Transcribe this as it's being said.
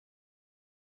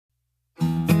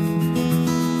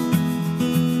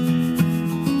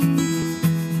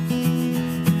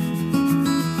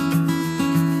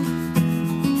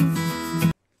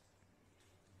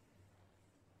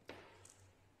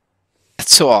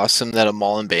so awesome that a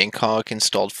mall in Bangkok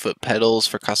installed foot pedals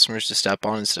for customers to step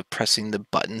on instead of pressing the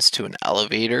buttons to an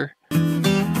elevator?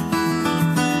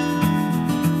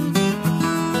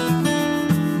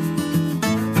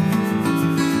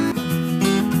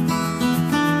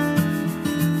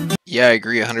 Yeah, I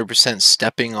agree 100%.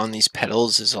 Stepping on these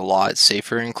pedals is a lot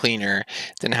safer and cleaner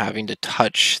than having to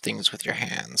touch things with your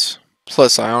hands.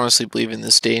 Plus, I honestly believe in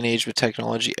this day and age with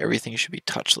technology, everything should be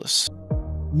touchless.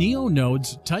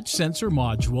 NeoNode's touch sensor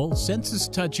module senses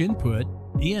touch input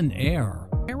in air.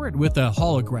 Pair it with a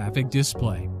holographic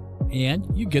display, and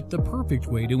you get the perfect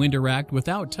way to interact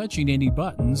without touching any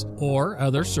buttons or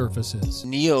other surfaces.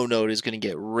 NeoNode is going to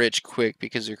get rich quick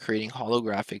because they're creating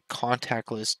holographic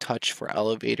contactless touch for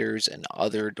elevators and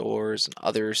other doors and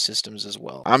other systems as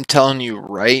well. I'm telling you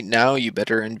right now, you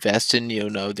better invest in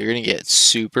NeoNode. They're going to get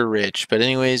super rich. But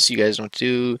anyways, you guys know what to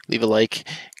do. Leave a like,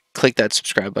 click that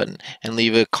subscribe button, and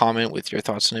leave a comment with your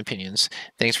thoughts and opinions.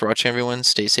 Thanks for watching, everyone.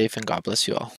 Stay safe and God bless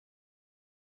you all.